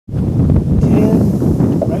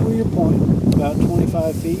where you're pointing, about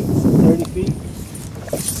 25 feet, 30 feet.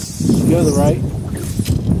 Go to the right.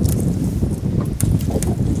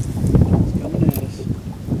 It's coming at us.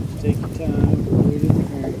 Just take your time, avoid any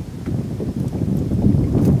hurry.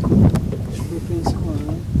 Strip in some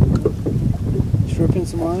line. Strip in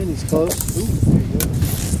some line, he's close. Ooh, there you go.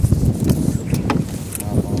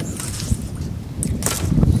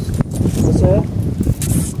 What's that?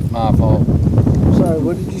 My fault. Sorry,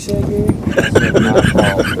 what did you say, Gary? My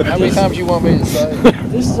fault. How many times you want me to say?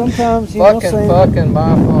 Just sometimes, you fucking, know, fucking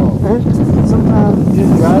my fault. Sometimes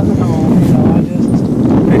just driving home, you know, I just...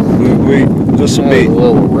 This will be a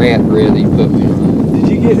little rat ready put me on. Did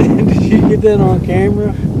you get that on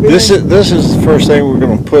camera? This is the first thing we're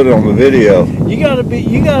gonna put on the video. You gotta be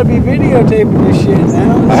videotaping this shit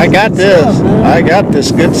now. I got this. I got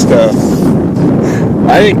this good stuff.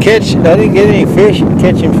 I didn't get any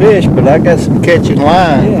catching fish, but I got some catching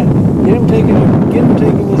line. Yeah, get him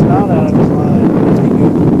taking this knot out of his line. That'd be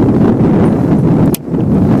good.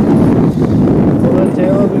 Pull that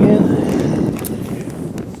tail up again.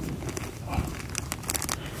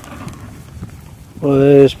 Well,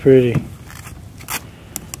 that is pretty.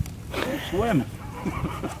 It's swimming.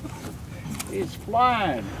 It's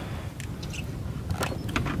flying.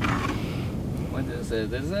 What is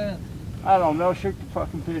it? Is that? I don't know. Shoot the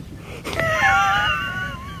fucking picture.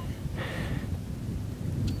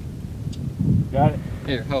 Got it?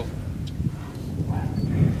 Here, hold.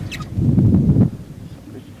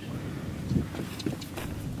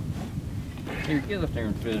 Here, get up there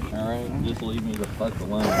and fish, alright? Just leave me the fuck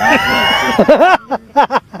alone.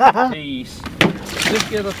 Peace. Just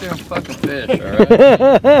get up there and fucking fish,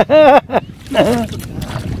 alright?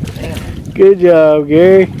 Good job,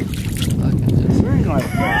 Gary.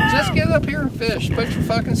 Just get up here and fish. Put your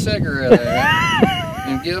fucking cigarette out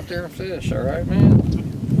and get up there and fish, alright, man?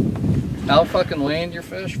 I'll fucking land your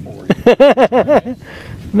fish for you. Right?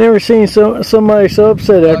 Never seen somebody so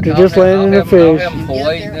upset after just landing a fish. I'll have them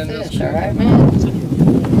filleting in this cooler. Right,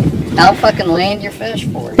 man? I'll fucking land your fish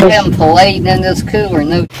for you. Have them filleting in this cooler.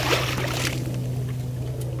 No.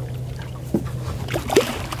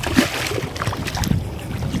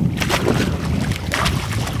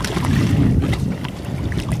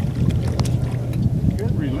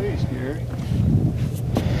 Good release, Gary.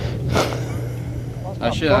 I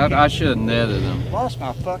should have netted him. Lost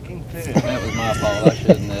my fucking fish. That was my fault. I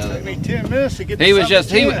should have netted Took me him. 10 minutes to get He was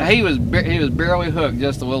just he was barely hooked,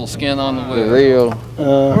 just a little skin on the wheel. Real.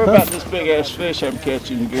 What about this big ass fish I'm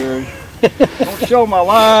catching, Gary? Don't show my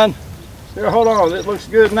line. Here, hold on. It looks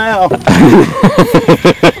good now.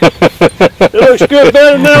 It looks good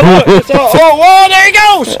better now. Look, it's all, oh, there he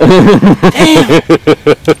goes. Damn.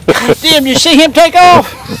 Damn, you see him take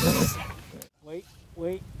off?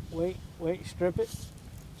 Wait, strip it.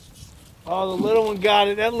 Oh, the little one got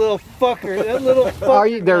it. That little fucker. Are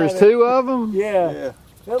you? There's two of them. Yeah.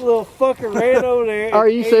 That little fucker ran over there. Are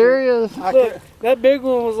you serious? Look, that big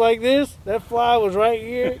one was like this. That fly was right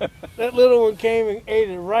here. That little one came and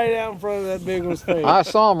ate it right out in front of that big one's face. I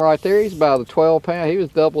saw him right there. He's about a 12 pound. He was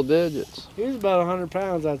double digits. He was about 100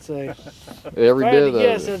 pounds, I'd say. Every bit of it.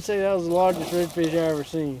 Yes, I'd say that was the largest redfish I ever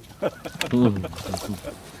seen.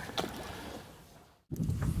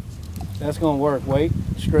 That's gonna work. Wait,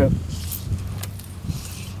 strip.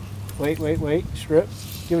 Wait, strip.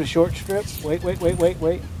 Give it a short strip. Wait. Go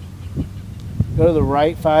to the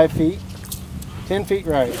right 5 feet. 10 feet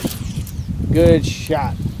right. Good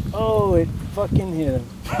shot. Oh, it fucking hit him.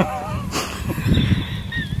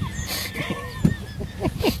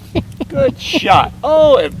 Good shot.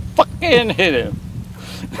 Oh, it fucking hit him.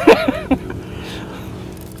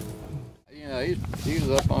 You know, he was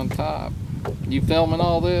up on top. You filming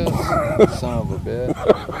all this? Son of a bitch.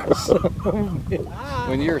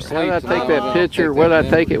 When you're asleep. How did I take that picture? What did I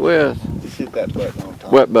take it with? Just hit that button on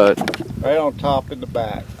top. What button? Right on top in the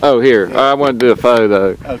back. Oh, here. Yeah. I want to do a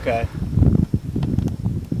photo. Okay.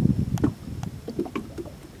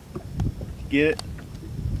 Get it?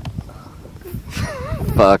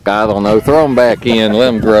 Fuck, I don't know. Throw them back in.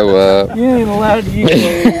 Let them grow up. You ain't allowed to use it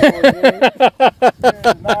anymore.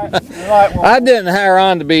 I didn't hire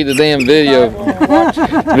on to be the damn video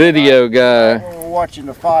guy. Watching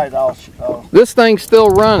the fight, This thing's still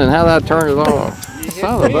running. How did I turn it off?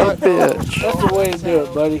 Son of a bitch. That's the way to do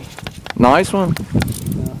it, buddy. Nice one.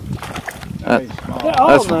 They're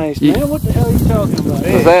all nice, man. What the hell are you talking about?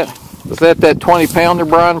 Was that 20-pounder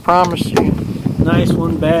Brian promised you? Nice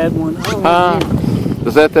one, bad one.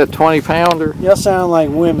 Is that 20-pounder? Y'all sound like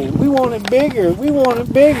women. We want it bigger. We want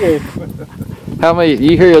it bigger. How many?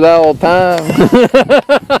 You hear that all the time?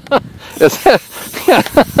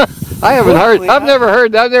 I haven't heard. I've never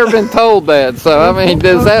heard. I've never been told that. So I mean,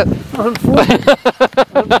 does that?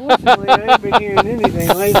 Unfortunately, I ain't been hearing anything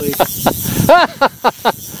lately.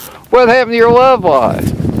 What happened to your love life?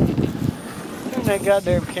 Turn that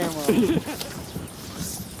goddamn camera on.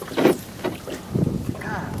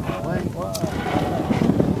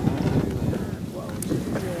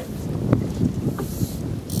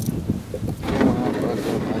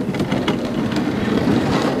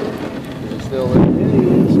 Still there?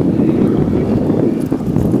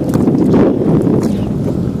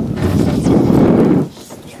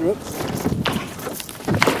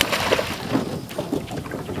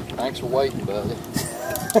 Thanks for waiting, buddy.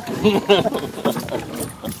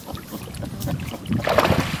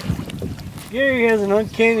 Gary has an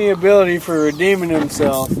uncanny ability for redeeming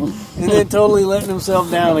himself and then totally letting himself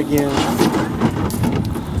down again.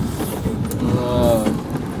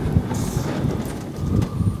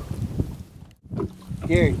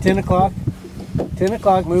 Gary, 10 o'clock. 10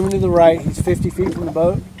 o'clock, moving to the right. He's 50 feet from the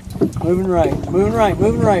boat. Moving right. Moving right.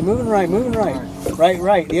 Moving right. Moving right. Moving right. Right,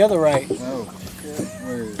 right. The other right. No.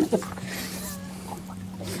 Where is it?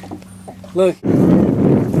 Look.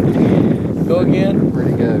 Go again. Where'd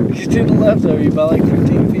he go? He's to the left of you by like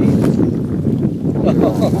 15 feet.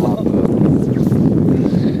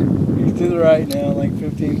 He's to the right now, like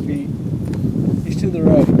 15 feet. He's to the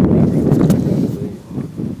right.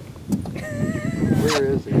 Where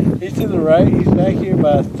is he? He's to the right. He's back here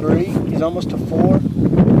by 3. He's almost to 4.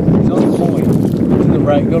 He's on the point. To the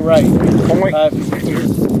right. Go right. Point. 5 feet.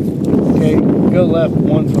 Okay. Go left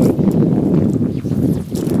 1 foot.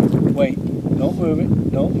 Wait. Don't move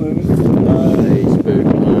it. Don't move it. Hey, spook.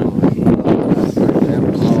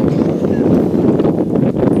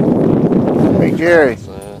 Hey, Gary.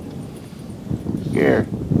 Gary.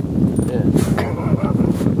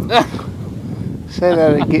 Yeah. Say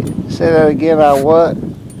that again. Say that again. I what?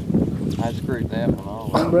 I screwed that one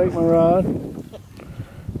off. Break my rod.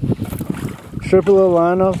 Strip a little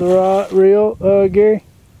line off the rod reel, Gary.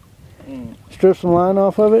 Strip some line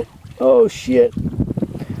off of it. Oh shit.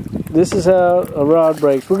 This is how a rod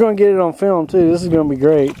breaks. We're going to get it on film too. This is going to be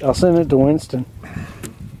great. I'll send it to Winston.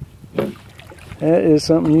 That is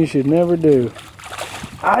something you should never do.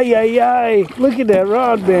 Ay, ay, ay. Look at that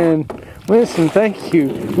rod bend. Winston, thank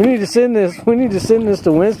you. We need to send this. We need to send this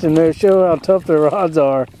to Winston to show how tough their rods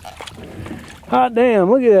are. Hot damn!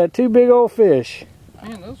 Look at that, 2 big old fish.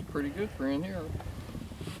 Man, those are pretty good for in here.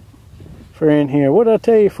 For in here. What did I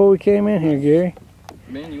tell you before we came in here, Gary?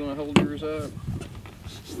 Ben, you want to hold yours up?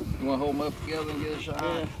 You want to hold them up together and get a shot?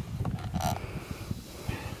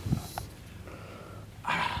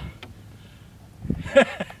 Yeah.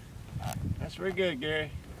 That's very good, Gary.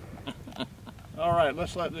 All right,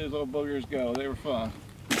 let's let these little boogers go. They were fun.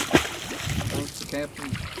 Thanks to Captain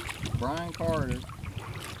Brian Carter.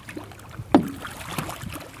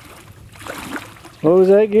 What was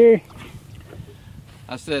that, Gary?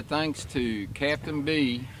 I said thanks to Captain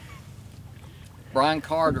B, Brian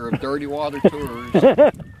Carter of Dirty Water Tours,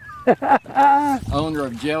 owner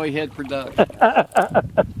of Jellyhead Production.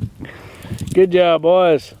 Good job,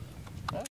 boys.